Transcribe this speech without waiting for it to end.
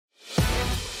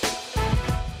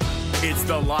It's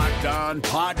the Locked On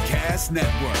Podcast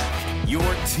Network, your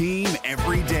team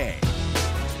every day.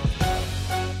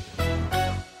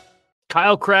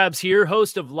 Kyle Krabs here,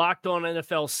 host of Locked On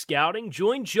NFL Scouting.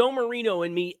 Join Joe Marino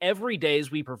and me every day as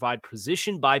we provide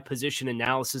position-by-position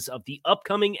analysis of the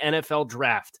upcoming NFL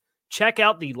Draft. Check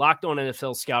out the Locked On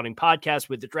NFL Scouting podcast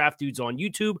with the Draft Dudes on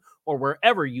YouTube or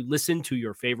wherever you listen to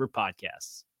your favorite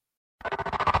podcasts.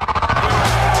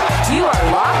 You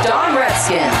are Locked On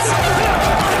Redskins,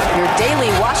 your daily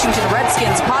Washington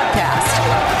Redskins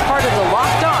podcast, part of the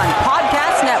Locked On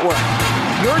Podcast Network.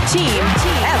 Your team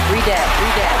every day.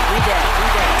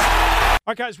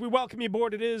 All right, guys, we welcome you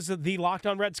aboard. It is the Locked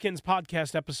On Redskins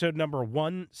podcast, episode number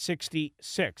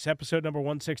 166. Episode number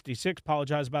 166.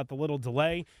 Apologize about the little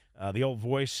delay. The old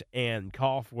voice and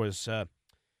cough was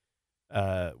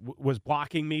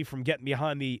blocking me from getting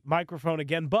behind the microphone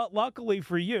again. But luckily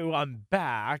for you, I'm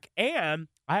back, and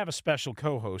I have a special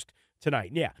co-host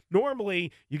tonight. Yeah,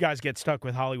 normally you guys get stuck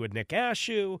with Hollywood Nick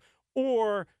Ashew,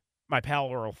 or my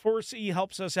pal Earl Forsey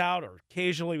helps us out, or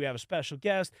occasionally we have a special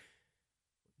guest.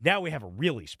 Now we have a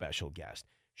really special guest.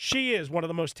 She is one of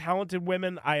the most talented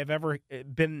women I have ever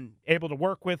been able to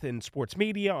work with in sports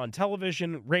media, on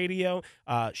television, radio.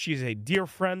 She's a dear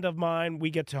friend of mine.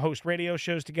 We get to host radio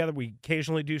shows together. We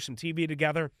occasionally do some TV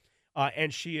together.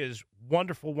 And she is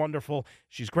wonderful, wonderful.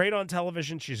 She's great on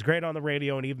television. She's great on the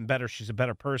radio. And even better, she's a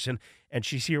better person. And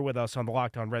she's here with us on the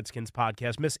Locked On Redskins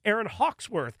podcast. Miss Erin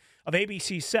Hawksworth of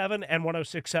ABC 7 and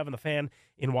 106.7 The Fan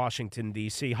in Washington,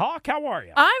 D.C. Hawk, how are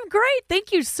you? I'm great.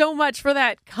 Thank you so much for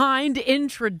that kind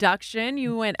introduction.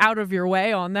 You went out of your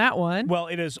way on that one. Well,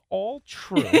 it is all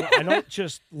true. I don't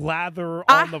just lather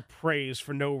on the praise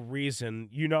for no reason.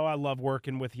 You know I love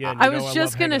working with you. And I was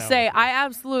just going to say, I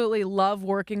absolutely love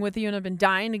working with you, and I've been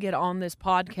dying to get on this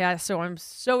podcast, so I'm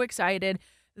so excited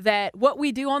that what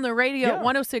we do on the radio at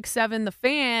 106.7 The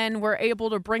Fan, we're able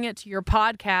to bring it to your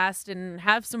podcast and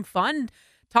have some fun,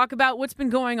 talk about what's been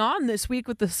going on this week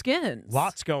with the Skins.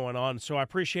 Lots going on, so I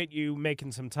appreciate you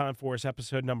making some time for us.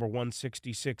 Episode number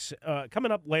 166.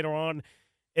 Coming up later on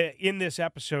in this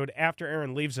episode, after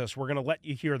Erin leaves us, we're going to let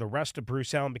you hear the rest of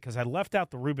Bruce Allen because I left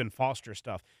out the Reuben Foster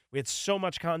stuff. We had so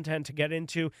much content to get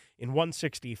into in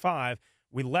 165.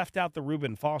 We left out the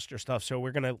Reuben Foster stuff, so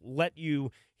we're going to let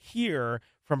you hear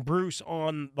from Bruce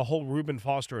on the whole Reuben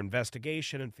Foster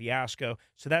investigation and fiasco.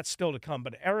 So that's still to come.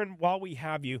 But, Erin, while we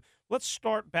have you, let's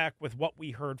start back with what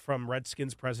we heard from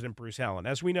Redskins President Bruce Allen.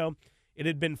 As we know, it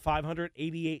had been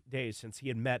 588 days since he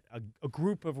had met a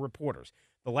group of reporters.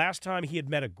 The last time he had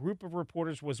met a group of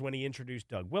reporters was when he introduced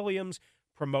Doug Williams,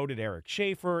 promoted Eric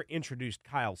Schaefer, introduced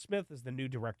Kyle Smith as the new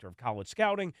director of college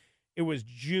scouting. It was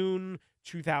June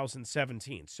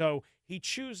 2017. So he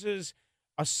chooses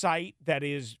a site that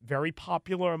is very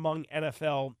popular among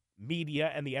NFL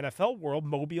media and the NFL world,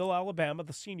 Mobile, Alabama,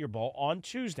 the Senior Bowl, on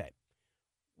Tuesday.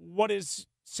 What is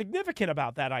significant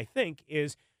about that, I think,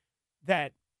 is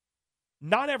that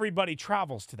not everybody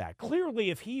travels to that. Clearly,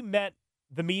 if he met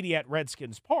the media at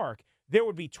Redskins Park, there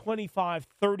would be 25,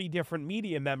 30 different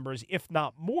media members, if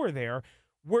not more there.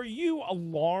 Were you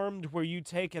alarmed? Were you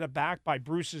taken aback by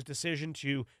Bruce's decision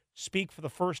to speak for the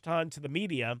first time to the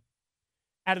media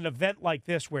at an event like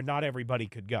this where not everybody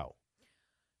could go?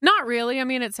 Not really. I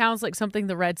mean, it sounds like something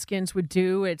the Redskins would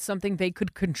do. It's something they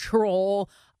could control,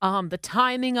 the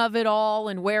timing of it all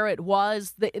and where it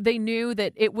was. They knew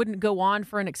that it wouldn't go on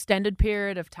for an extended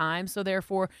period of time, so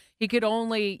therefore he could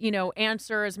only,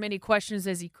 answer as many questions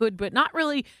as he could, but not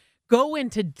really go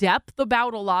into depth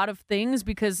about a lot of things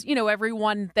because,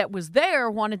 everyone that was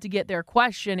there wanted to get their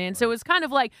question in. So it's kind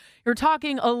of like you're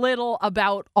talking a little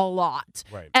about a lot.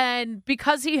 Right. And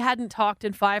because he hadn't talked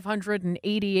in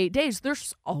 588 days,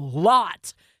 there's a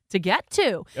lot to get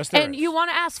to. Yes, there and is. you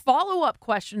want to ask follow-up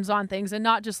questions on things and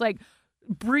not just like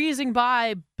breezing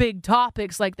by big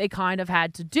topics like they kind of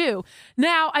had to do.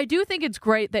 Now, I do think it's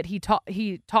great that he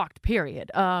talked,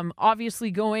 period. Obviously,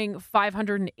 going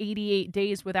 588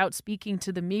 days without speaking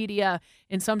to the media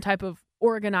in some type of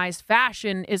organized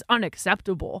fashion is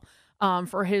unacceptable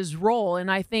for his role.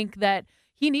 And I think that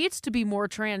he needs to be more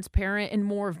transparent and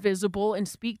more visible and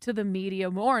speak to the media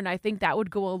more. And I think that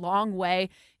would go a long way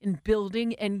in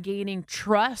building and gaining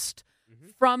trust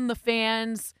from the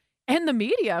fans and the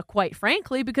media, quite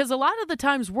frankly, because a lot of the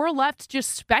times we're left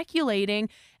just speculating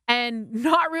and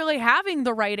not really having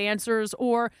the right answers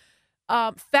or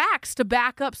facts to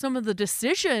back up some of the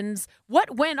decisions.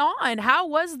 What went on? How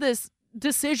was this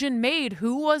decision made?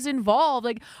 Who was involved?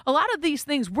 Like a lot of these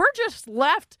things, we're just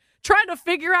left trying to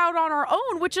figure out on our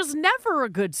own, which is never a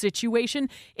good situation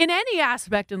in any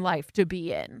aspect in life to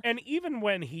be in. And even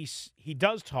when he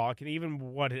does talk, and even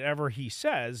whatever he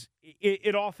says,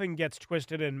 it often gets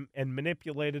twisted and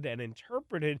manipulated and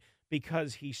interpreted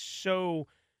because he's so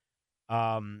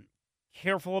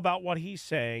careful about what he's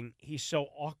saying. He's so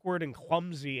awkward and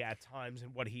clumsy at times in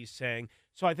what he's saying.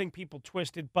 So I think people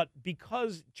twist it. But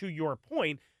because, to your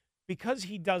point, because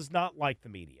he does not like the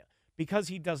media, because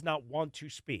he does not want to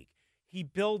speak, he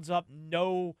builds up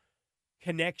no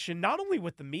connection, not only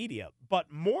with the media,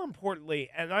 but more importantly,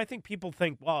 and I think people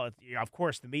think, well, of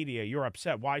course, the media, you're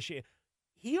upset. Why should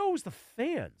he owes the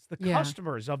fans, the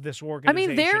customers of this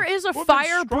organization. I mean, there is a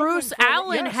Fire Bruce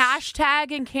Allen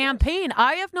hashtag and campaign. Yes.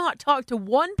 I have not talked to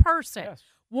one person,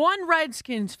 one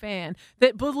Redskins fan,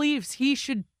 that believes he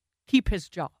should keep his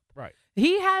job. Right.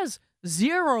 He has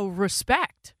zero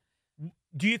respect.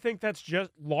 Do you think that's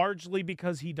just largely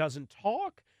because he doesn't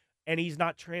talk and he's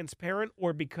not transparent,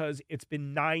 or because it's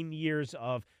been 9 years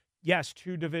of, yes,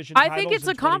 2 division titles? I think it's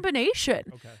a combination.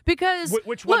 Okay. Because,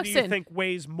 which one do you think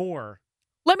weighs more?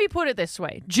 Let me put it this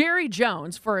way. Jerry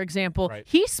Jones, for example,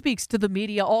 he speaks to the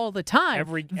media all the time.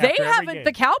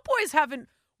 The Cowboys haven't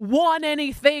won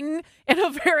anything in a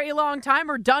very long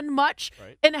time or done much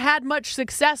and had much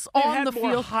success on the field. They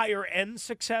had more higher-end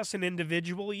success in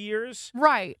individual years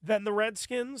than the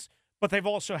Redskins, but they've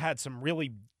also had some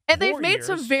really and they've made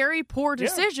some very poor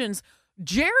decisions.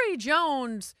 Jerry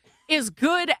Jones is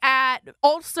good at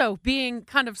also being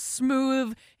kind of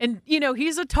smooth, and, you know,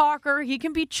 he's a talker. He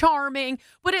can be charming,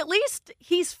 but at least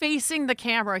he's facing the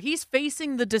camera. He's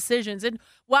facing the decisions. And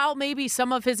while maybe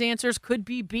some of his answers could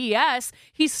be BS,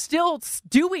 he's still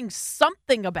doing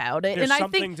something about it. There's and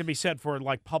something I think to be said for,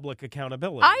 like, public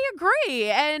accountability. I agree.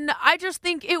 And I just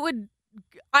think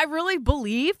I really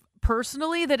believe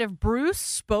personally that if Bruce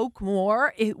spoke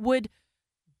more, it would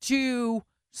do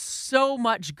so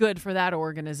much good for that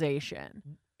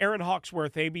organization. Aaron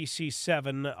Hawksworth, ABC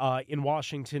 7 in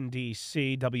Washington,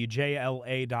 D.C.,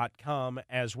 WJLA.com,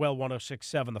 as well,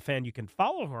 106.7 The Fan. You can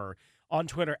follow her on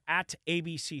Twitter at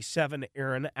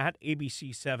ABC7Aaron, at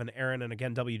ABC7Aaron, and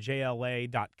again,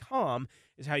 WJLA.com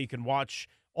is how you can watch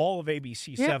all of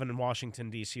ABC 7 in Washington,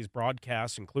 D.C.'s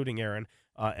broadcasts, including Aaron,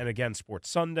 and again, Sports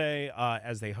Sunday,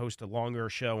 as they host a longer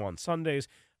show on Sundays,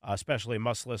 especially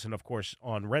must listen, of course,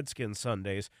 on Redskins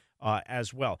Sundays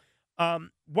as well.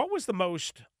 What was the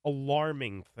most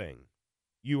alarming thing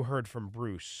you heard from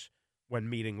Bruce when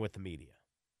meeting with the media?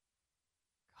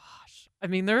 Gosh, I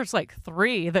mean, there's like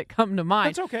 3 that come to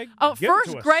mind. That's okay.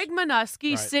 First, Greg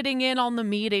Minuski sitting in on the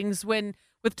meetings with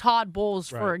Todd Bowles,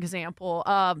 for example.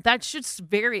 That's just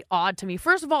very odd to me.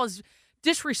 First of all, it's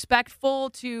disrespectful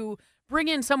to bring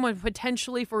in someone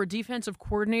potentially for a defensive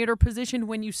coordinator position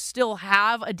when you still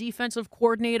have a defensive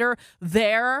coordinator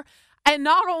there. And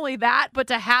not only that, but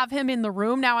to have him in the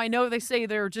room. Now, I know they say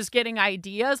they're just getting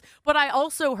ideas, but I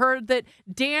also heard that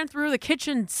Dan threw the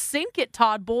kitchen sink at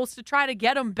Todd Bowles to try to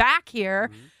get him back here.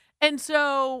 Mm-hmm. And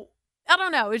so, I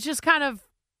don't know. It's just kind of,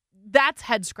 that's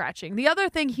head-scratching. The other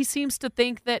thing, he seems to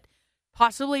think that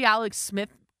possibly Alex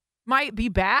Smith might be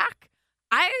back.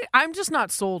 I'm just not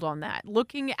sold on that.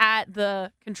 Looking at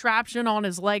the contraption on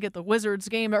his leg at the Wizards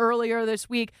game earlier this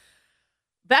week,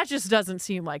 that just doesn't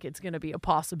seem like it's going to be a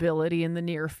possibility in the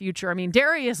near future. I mean,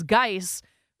 Darius Geis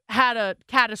had a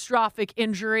catastrophic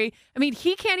injury. I mean,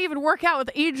 he can't even work out with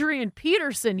Adrian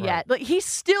Peterson yet. Like, he's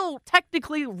still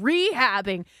technically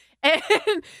rehabbing. And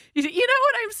you know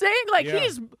what I'm saying? Like,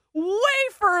 he's way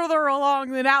further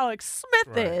along than Alex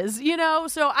Smith is, you know?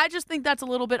 So I just think that's a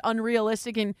little bit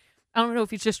unrealistic, and I don't know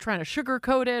if he's just trying to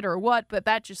sugarcoat it or what, but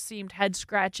that just seemed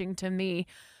head-scratching to me.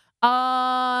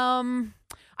 I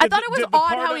thought it was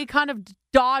odd how he kind of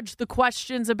dodged the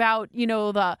questions about, you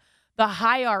know, the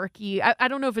hierarchy. I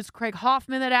don't know if it's Craig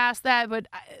Hoffman that asked that, but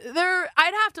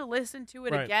I'd have to listen to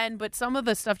it again, but some of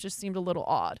the stuff just seemed a little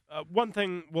odd. One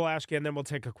thing we'll ask you, and then we'll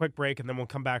take a quick break, and then we'll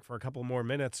come back for a couple more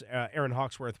minutes. Aaron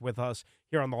Hawksworth with us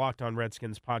here on the Locked On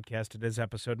Redskins podcast. It is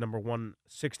episode number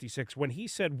 166. When he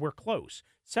said we're close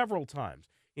several times,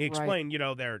 he explained, you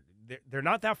know, they're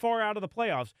not that far out of the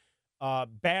playoffs.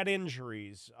 Bad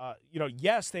injuries. You know,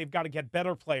 yes, they've got to get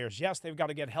better players. Yes, they've got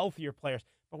to get healthier players.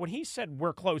 But when he said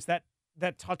we're close, that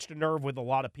touched a nerve with a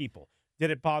lot of people.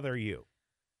 Did it bother you?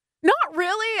 Not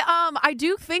really. I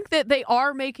do think that they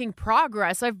are making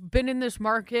progress. I've been in this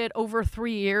market over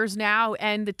 3 years now,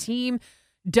 and the team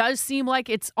does seem like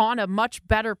it's on a much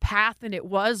better path than it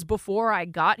was before I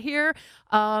got here.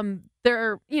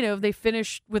 They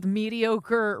finished with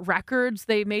mediocre records.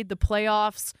 They made the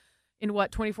playoffs in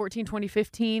 2014,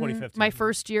 2015, my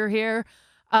first year here.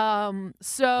 Long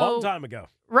time ago.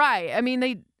 Right. I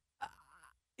mean,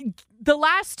 the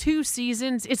last 2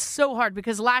 seasons, it's so hard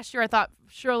because last year I thought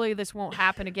surely this won't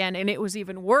happen again, and it was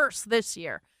even worse this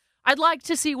year. I'd like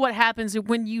to see what happens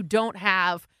when you don't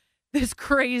have this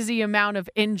crazy amount of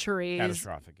injuries.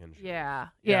 Catastrophic injuries.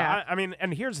 Yeah. I mean,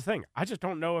 and here's the thing. I just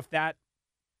don't know if that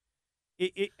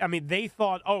I mean, they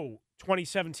thought,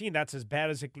 2017, that's as bad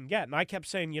as it can get. And I kept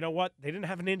saying, you know what? They didn't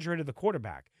have an injury to the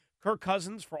quarterback. Kirk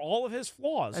Cousins, for all of his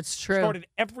flaws, that's true. Started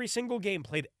every single game,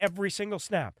 played every single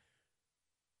snap.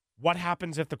 What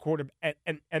happens if the quarterback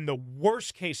and the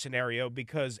worst case scenario,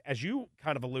 because as you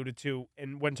kind of alluded to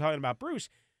and when talking about Bruce,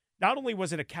 not only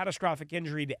was it a catastrophic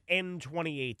injury to end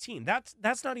 2018,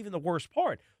 that's not even the worst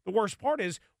part. The worst part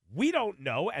is we don't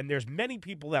know, and there's many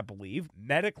people that believe,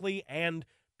 medically and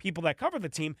people that cover the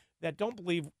team, that don't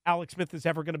believe Alex Smith is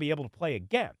ever going to be able to play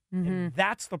again. Mm-hmm. And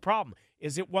that's the problem,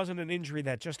 is it wasn't an injury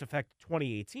that just affected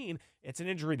 2018. It's an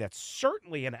injury that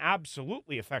certainly and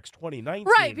absolutely affects 2019.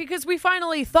 Right, because we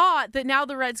finally thought that now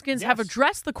the Redskins have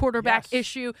addressed the quarterback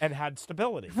issue. And had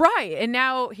stability. Right, and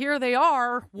now here they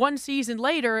are 1 season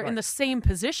later in the same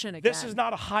position again. This is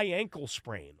not a high ankle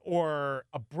sprain or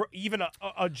even a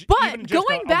But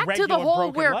going back to the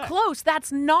whole we're leg. Close,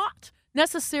 that's not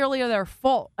necessarily their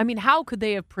fault. I mean, how could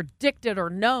they have predicted or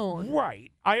known? Right.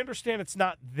 I understand it's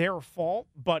not their fault,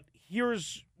 but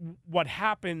here's what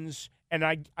happens, and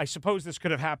I suppose this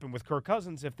could have happened with Kirk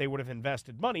Cousins if they would have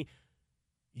invested money.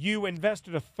 You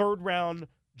invested a 3rd-round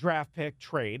draft pick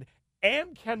trade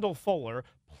and Kendall Fuller,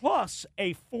 plus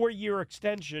a 4-year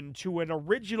extension to an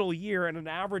original year and an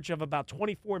average of about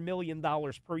 $24 million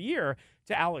per year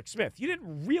to Alex Smith. You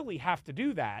didn't really have to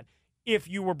do that if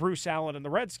you were Bruce Allen and the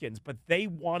Redskins, but they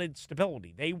wanted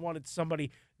stability. They wanted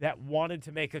somebody that wanted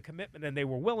to make a commitment, and they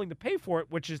were willing to pay for it,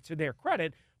 which is to their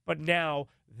credit, but now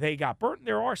they got burnt.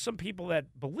 There are some people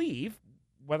that believe,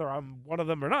 whether I'm one of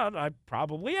them or not, I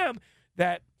probably am,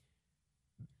 that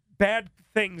bad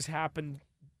things happen,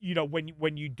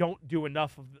 when you don't do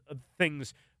enough of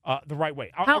things the right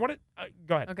way. I want to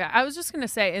go ahead. Okay, I was just going to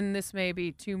say, and this may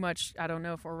be too much, I don't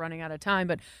know if we're running out of time,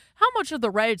 but how much of the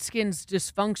Redskins'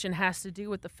 dysfunction has to do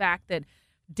with the fact that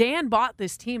Dan bought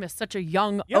this team as such a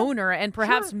young owner and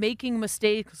perhaps making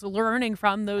mistakes, learning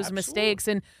from those mistakes,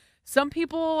 and some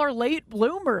people are late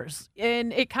bloomers,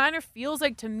 and it kind of feels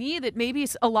like to me that maybe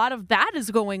a lot of that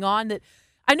is going on. That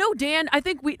I know Dan, I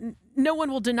think no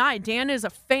one will deny Dan is a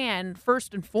fan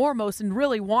first and foremost and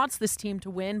really wants this team to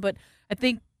win, but I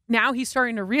think now he's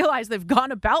starting to realize they've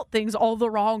gone about things all the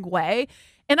wrong way,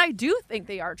 and I do think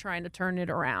they are trying to turn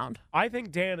it around. I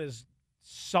think Dan is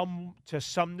to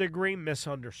some degree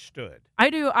misunderstood.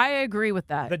 I do. I agree with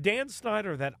that. The Dan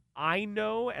Snyder that I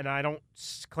know, and I don't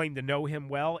claim to know him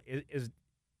well, is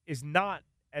not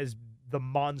as the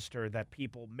monster that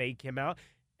people make him out.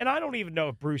 And I don't even know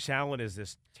if Bruce Allen is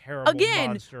this terrible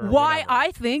monster. Again, why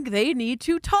I think they need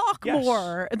to talk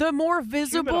more. The more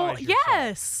visible.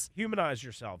 Humanize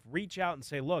yourself. Reach out and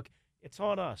say, look, it's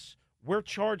on us. We're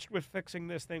charged with fixing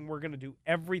this thing. We're going to do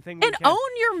everything we can. And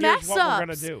own your mess what ups. We're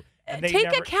going to do.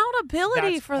 Take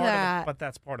accountability for that. But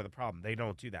that's part of the problem. They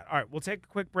don't do that. All right, we'll take a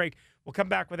quick break. We'll come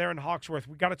back with Aaron Hawksworth.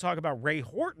 We got to talk about Ray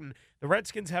Horton. The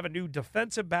Redskins have a new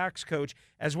defensive backs coach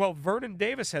as well. Vernon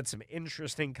Davis had some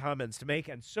interesting comments to make,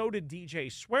 and so did DJ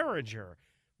Swearinger.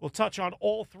 We'll touch on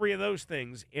all three of those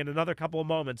things in another couple of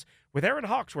moments with Aaron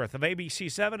Hawksworth of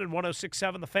ABC7 and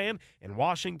 106.7 The Fan in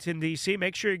Washington, D.C.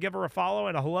 Make sure you give her a follow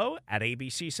and a hello at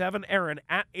ABC7, Aaron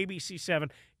at ABC7,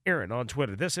 Aaron on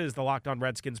Twitter. This is the Locked On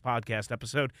Redskins podcast,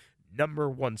 episode number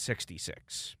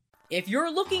 166. If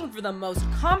you're looking for the most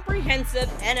comprehensive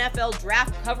NFL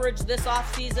draft coverage this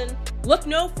offseason, look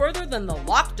no further than the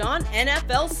Locked On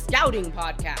NFL Scouting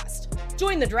Podcast.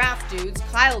 Join the draft dudes,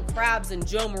 Kyle Krabs and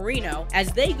Joe Marino,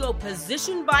 as they go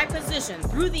position by position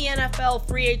through the NFL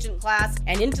free agent class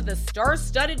and into the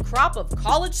star-studded crop of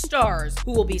college stars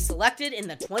who will be selected in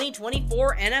the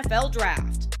 2024 NFL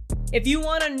Draft. If you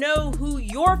want to know who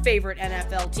your favorite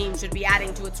NFL team should be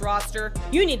adding to its roster,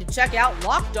 you need to check out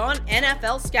Locked On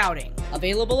NFL Scouting,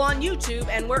 available on YouTube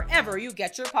and wherever you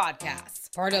get your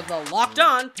podcasts. Part of the Locked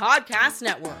On Podcast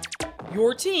Network,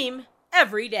 your team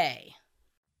every day.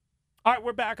 All right,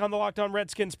 we're back on the Locked On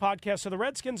Redskins podcast. So the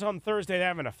Redskins on Thursday, they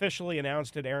haven't officially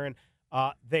announced it, Aaron.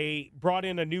 They brought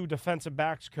in a new defensive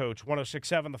backs coach,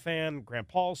 106.7 The Fan, Grant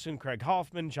Paulson, Craig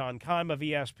Hoffman, John Keim of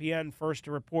ESPN. First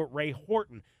to report, Ray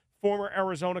Horton, former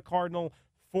Arizona Cardinal,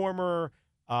 former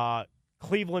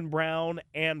Cleveland Brown,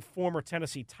 and former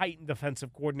Tennessee Titan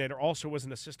defensive coordinator. Also was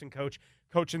an assistant coach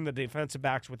coaching the defensive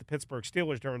backs with the Pittsburgh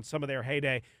Steelers during some of their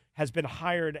heyday. Has been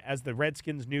hired as the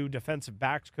Redskins' new defensive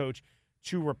backs coach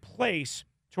to replace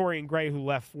Torian Gray, who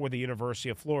left for the University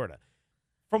of Florida.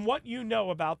 from what you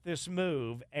know about this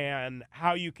move and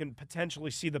how you can potentially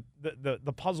see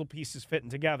the puzzle pieces fitting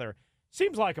together,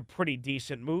 seems like a pretty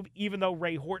decent move, even though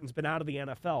Ray Horton's been out of the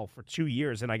NFL for 2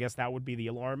 years, and I guess that would be the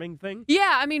alarming thing.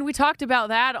 Yeah, I mean, we talked about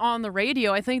that on the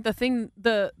radio. I think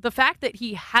the fact that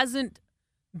he hasn't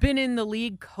been in the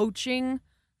league coaching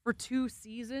for 2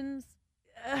 seasons,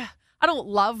 I don't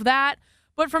love that.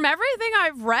 But from everything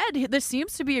I've read, this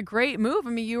seems to be a great move. I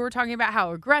mean, you were talking about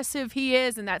how aggressive he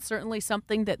is, and that's certainly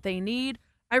something that they need.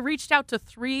 I reached out to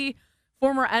 3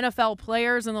 former NFL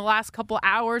players in the last couple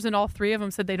hours, and all 3 of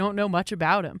them said they don't know much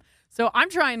about him. So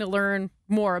I'm trying to learn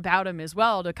more about him as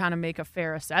well to kind of make a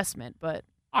fair assessment. But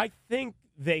I think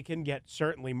they can get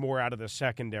certainly more out of the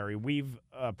secondary. We've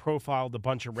profiled a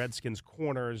bunch of Redskins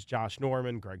corners, Josh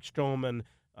Norman, Greg Stroman,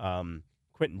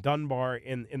 Quentin Dunbar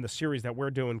in the series that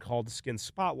we're doing called the Skins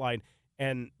Spotlight,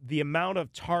 and the amount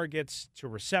of targets to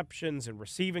receptions and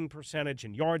receiving percentage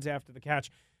and yards after the catch,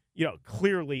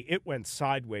 clearly it went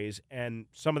sideways, and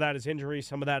some of that is injury,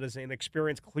 some of that is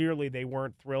inexperience. Clearly they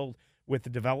weren't thrilled with the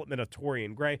development of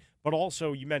Torian Gray, but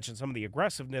also you mentioned some of the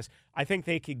aggressiveness. I think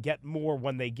they could get more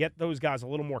when they get those guys a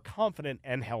little more confident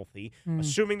and healthy,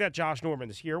 assuming that Josh Norman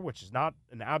is here, which is not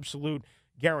an absolute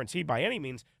guarantee by any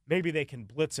means. Maybe they can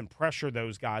blitz and pressure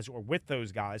those guys or with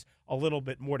those guys a little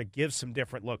bit more to give some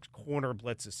different looks, corner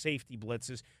blitzes, safety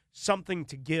blitzes, something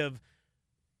to give,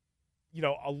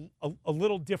 a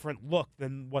little different look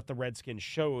than what the Redskins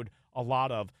showed a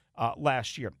lot of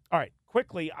last year. All right,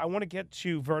 quickly, I want to get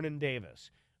to Vernon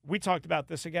Davis. We talked about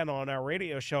this again on our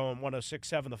radio show on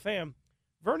 106.7 The Fan.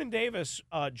 Vernon Davis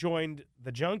joined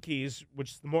the Junkies,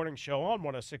 which is the morning show on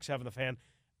 106.7 The Fan,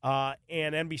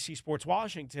 and NBC Sports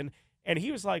Washington, and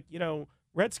he was like,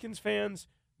 Redskins fans,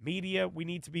 media, we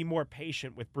need to be more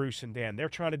patient with Bruce and Dan. They're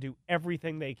trying to do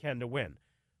everything they can to win.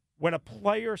 When a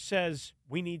player says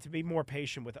we need to be more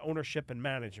patient with ownership and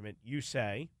management, you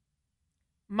say?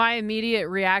 My immediate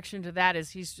reaction to that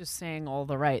is he's just saying all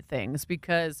the right things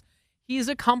because he's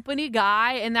a company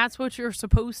guy, and that's what you're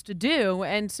supposed to do.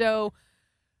 And so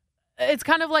it's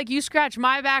kind of like you scratch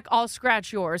my back, I'll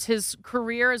scratch yours. His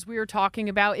career, as we were talking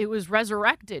about, it was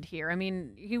resurrected here. I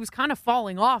mean, he was kind of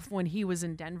falling off when he was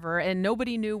in Denver, and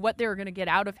nobody knew what they were going to get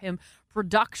out of him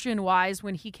production-wise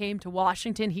when he came to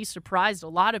Washington. He surprised a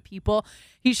lot of people.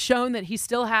 He's shown that he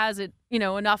still has it,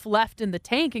 enough left in the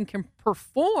tank and can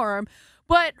perform.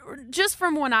 But just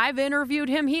from when I've interviewed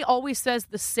him, he always says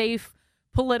the safe,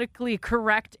 politically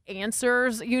correct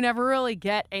answers. You never really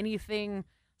get anything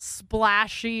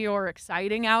splashy or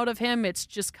exciting out of him. It's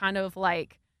just kind of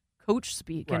like coach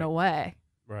speak in a way.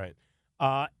 Right.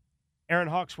 Aaron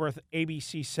Hawksworth,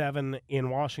 ABC7 in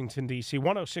Washington, D.C.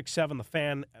 106.7 The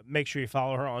Fan. Make sure you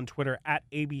follow her on Twitter at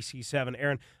ABC7.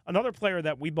 Aaron, another player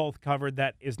that we both covered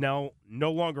that is now no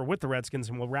longer with the Redskins,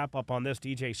 and we'll wrap up on this,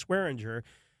 DJ Swearinger,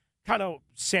 kind of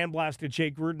sandblasted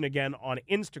Jay Gruden again on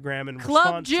Instagram in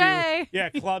Club response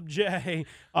J. Club J,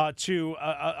 to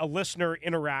a listener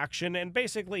interaction. And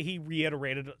basically he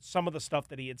reiterated some of the stuff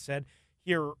that he had said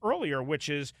here earlier, which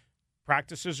is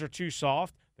practices are too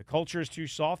soft. The culture is too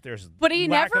soft. There's But he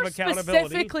lack never of accountability.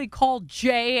 specifically called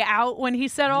Jay out when he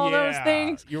said all those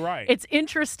things. You're right. It's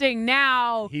interesting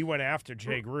now. He went after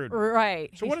Jay Gruden. Right.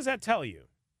 So what does that tell you?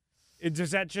 Does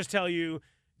that just tell you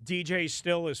DJ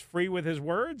still is free with his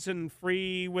words and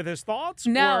free with his thoughts?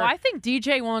 No, I think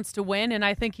DJ wants to win, and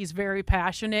I think he's very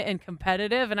passionate and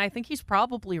competitive, and I think he's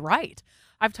probably right.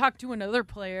 I've talked to another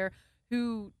player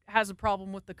who has a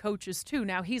problem with the coaches, too.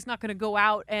 Now, he's not going to go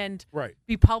out and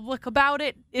be public about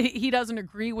it. He doesn't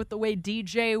agree with the way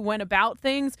DJ went about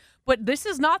things, but this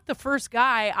is not the first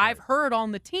guy I've heard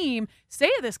on the team say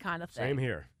this kind of thing. Same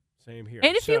here.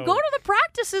 And if you go to the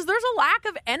practices, there's a lack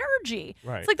of energy.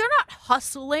 Right. It's like they're not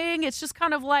hustling. It's just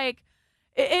kind of like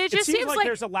it just seems like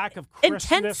there's a lack of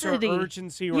crispness or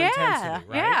urgency or intensity,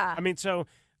 right? Yeah. I mean, so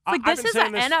like this is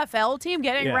an NFL team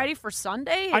getting ready for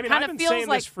Sunday. It kind of feels saying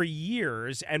like this for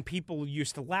years, and people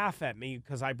used to laugh at me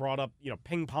because I brought up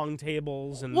ping pong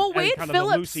tables and Wade kind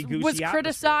Phillips of the loosey-goosey was atmosphere.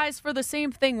 criticized for the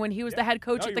same thing when he was the head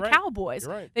coach at the Cowboys.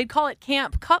 You're right. They'd call it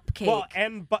Camp Cupcake. Well,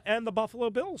 and the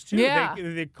Buffalo Bills too. Yeah.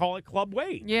 They'd call it Club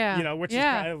Wade. Yeah. Which is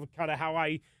kind of how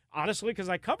I. Honestly, because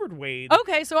I covered Wade.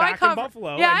 Okay, so I covered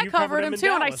Buffalo. Yeah, and I covered him too,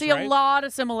 Dallas, and I see a lot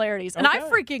of similarities. And I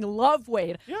freaking love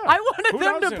Wade. Yeah. I wanted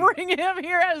them doesn't? to bring him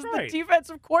here as the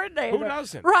defensive coordinator. Who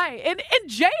doesn't? Right. And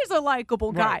Jay's a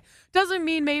likable guy. Right. Doesn't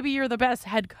mean maybe you're the best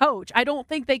head coach. I don't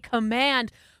think they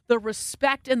command the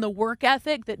respect and the work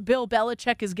ethic that Bill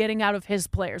Belichick is getting out of his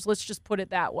players. Let's just put it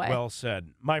that way. Well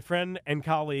said. My friend and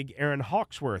colleague Erin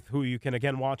Hawksworth, who you can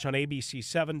again watch on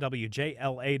ABC7,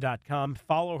 WJLA.com.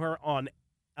 Follow her on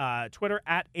Twitter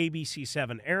at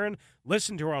ABC7Aaron.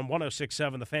 Listen to her on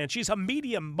 106.7 The Fan. She's a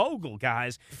media mogul,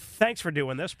 guys. Thanks for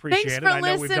doing this. Appreciate Thanks it. for I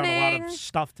know listening. we've done a lot of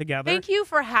stuff together. Thank you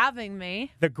for having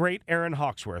me. The great Erin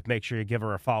Hawksworth. Make sure you give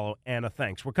her a follow and a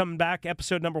thanks. We're coming back,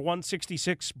 episode number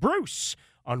 166. Bruce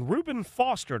on Reuben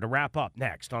Foster to wrap up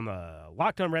next on the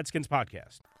Locked On Redskins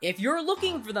podcast. If you're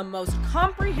looking for the most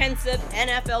comprehensive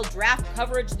NFL draft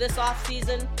coverage this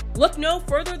offseason, look no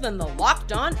further than the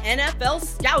Locked On NFL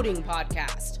Scouting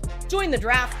podcast. Join the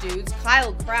draft dudes,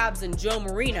 Kyle Krabs and Joe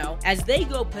Marino, as they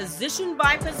go position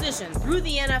by position through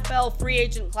the NFL free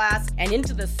agent class and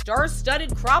into the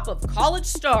star-studded crop of college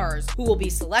stars who will be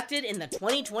selected in the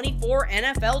 2024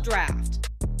 NFL Draft.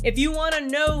 If you want to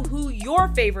know who your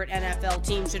favorite NFL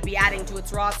team should be adding to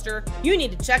its roster, you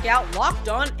need to check out Locked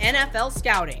On NFL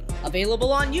Scouting,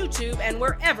 available on YouTube and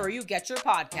wherever you get your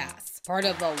podcasts. Part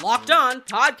of the Locked On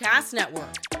Podcast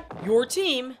Network, your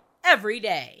team every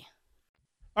day.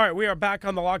 All right, we are back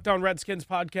on the Locked On Redskins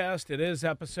podcast. It is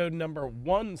episode number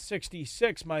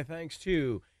 166. My thanks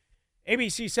to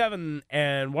ABC7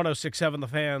 and 106.7 The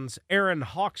Fans, Erin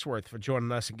Hawksworth, for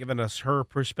joining us and giving us her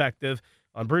perspective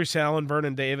on Bruce Allen,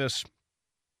 Vernon Davis,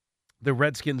 the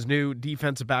Redskins' new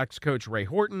defensive backs coach Ray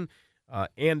Horton,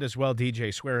 and as well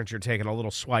DJ Swearinger taking a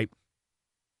little swipe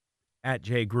at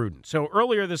Jay Gruden. So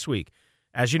earlier this week,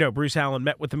 as you know, Bruce Allen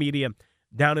met with the media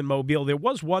down in Mobile. There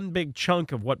was one big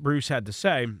chunk of what Bruce had to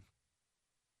say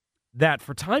that,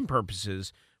 for time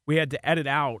purposes, we had to edit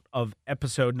out of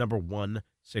episode number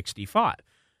 165.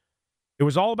 It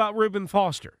was all about Reuben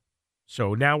Foster.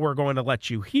 So now we're going to let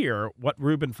you hear what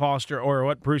Reuben Foster, or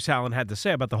what Bruce Allen had to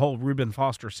say about the whole Reuben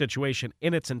Foster situation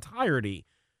in its entirety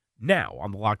now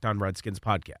on the Locked On Redskins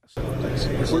podcast.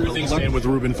 Where do things stand with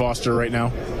Reuben Foster right now?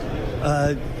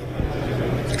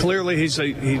 Clearly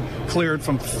he cleared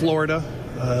from Florida.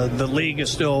 The league is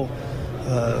still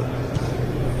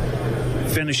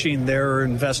finishing their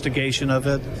investigation of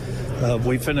it.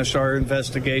 We finished our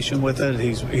investigation with it.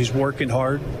 He's working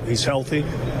hard. He's healthy,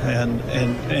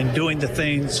 and doing the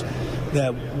things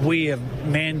that we have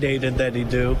mandated that he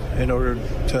do in order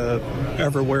to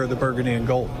ever wear the burgundy and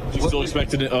gold. You still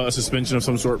expected a suspension of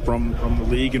some sort from the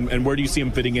league, and where do you see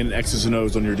him fitting in X's and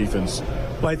O's on your defense?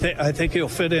 Well, I think he'll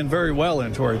fit in very well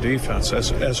into our defense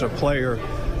as a player.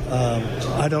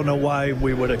 I don't know why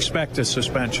we would expect a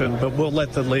suspension, but we'll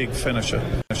let the league finish it.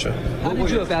 How did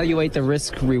you evaluate the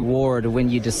risk-reward when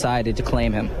you decided to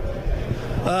claim him?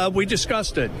 We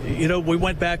discussed it. You know, we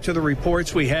went back to the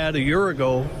reports we had a year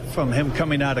ago from him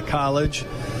coming out of college.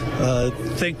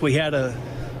 Think we had a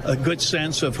good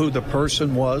sense of who the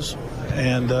person was,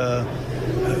 and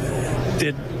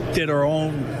did our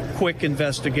own quick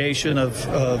investigation of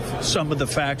some of the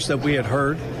facts that we had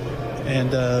heard,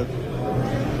 and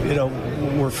you know,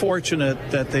 we're fortunate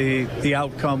that the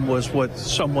outcome was what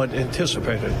somewhat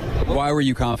anticipated. Why were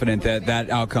you confident that that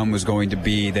outcome was going to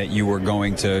be that you were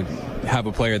going to have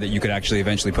a player that you could actually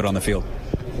eventually put on the field?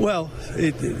 Well,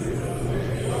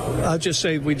 I'll just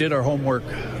say we did our homework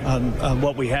on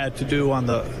what we had to do on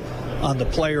the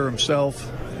player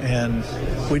himself, and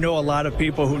we know a lot of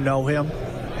people who know him,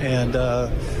 and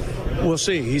we'll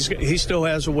see. He still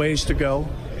has a ways to go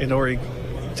in order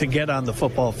to get on the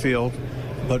football field,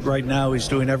 but right now he's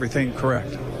doing everything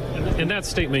correct. In that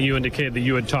statement, you indicated that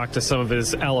you had talked to some of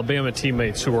his Alabama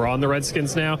teammates who are on the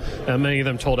Redskins now. Many of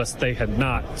them told us they had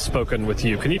not spoken with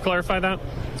you. Can you clarify that?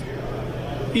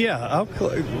 Yeah,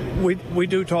 we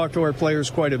do talk to our players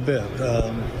quite a bit.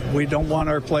 We don't want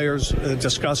our players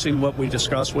discussing what we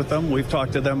discuss with them. We've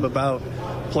talked to them about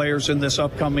players in this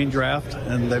upcoming draft,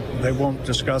 and they won't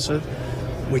discuss it.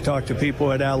 We talked to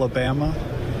people at Alabama.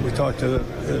 We talked to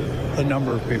a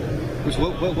number of people.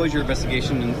 What was your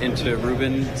investigation into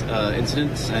Reuben's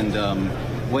incidents, and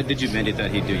what did you mandate that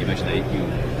he do? You mentioned that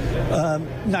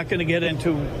you... Not going to get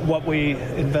into what we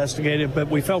investigated, but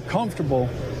we felt comfortable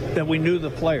that we knew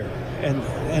the player,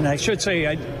 and I should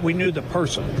say we knew the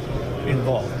person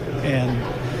involved,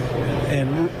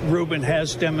 and Reuben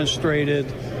has demonstrated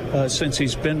since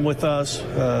he's been with us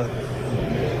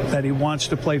that he wants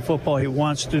to play football. He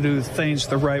wants to do things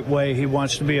the right way. He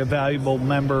wants to be a valuable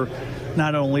member,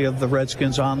 not only of the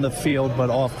Redskins on the field, but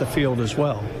off the field as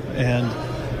well. And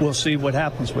we'll see what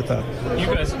happens with that. You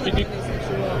guys, what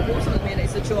were some of the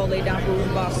mandates that you all laid down for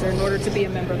Reuben Foster in order to be a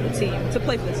member of the team, to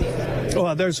play for the team?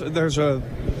 Well,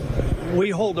 we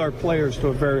hold our players to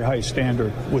a very high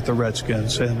standard with the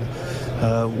Redskins,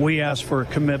 and we ask for a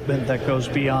commitment that goes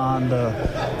beyond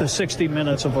the 60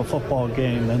 minutes of a football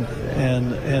game,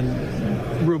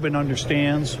 and Reuben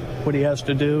understands what he has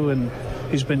to do, and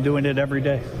he's been doing it every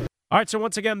day. All right, so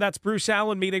once again, that's Bruce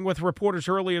Allen meeting with reporters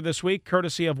earlier this week,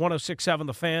 courtesy of 106.7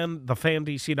 The Fan,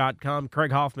 thefandc.com.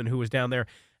 Craig Hoffman, who was down there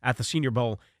at the Senior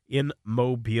Bowl in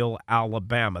Mobile,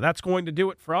 Alabama. That's going to do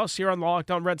it for us here on the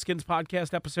Locked On Redskins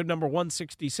podcast, episode number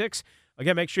 166.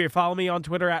 Again, make sure you follow me on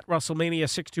Twitter at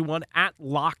WrestleMania621, at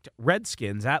Locked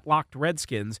Redskins,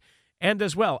 and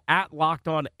as well at Locked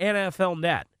On NFL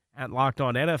Net, at Locked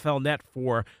On NFL Net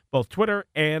for both Twitter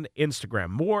and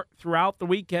Instagram. More throughout the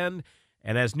weekend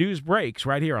and as news breaks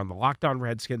right here on the Locked On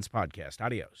Redskins podcast.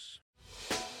 Adios.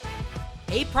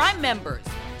 Hey, Prime members,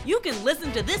 you can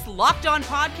listen to this Locked On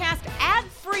podcast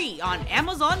ad-free on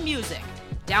Amazon Music.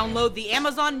 Download the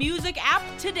Amazon Music app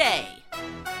today.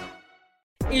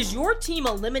 Is your team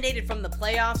eliminated from the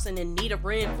playoffs and in need of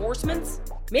reinforcements?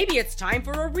 Maybe it's time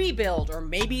for a rebuild, or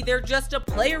maybe they're just a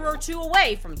player or two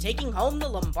away from taking home the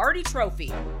Lombardi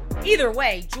Trophy. Either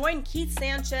way, join Keith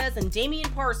Sanchez and Damian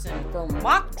Parson for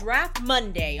Mock Draft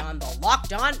Monday on the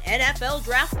Locked On NFL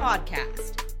Draft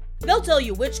Podcast. They'll tell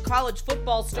you which college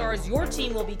football stars your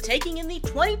team will be taking in the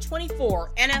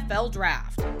 2024 NFL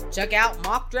Draft. Check out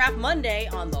Mock Draft Monday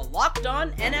on the Locked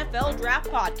On NFL Draft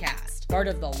Podcast, part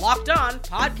of the Locked On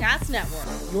Podcast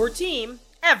Network, your team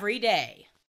every day.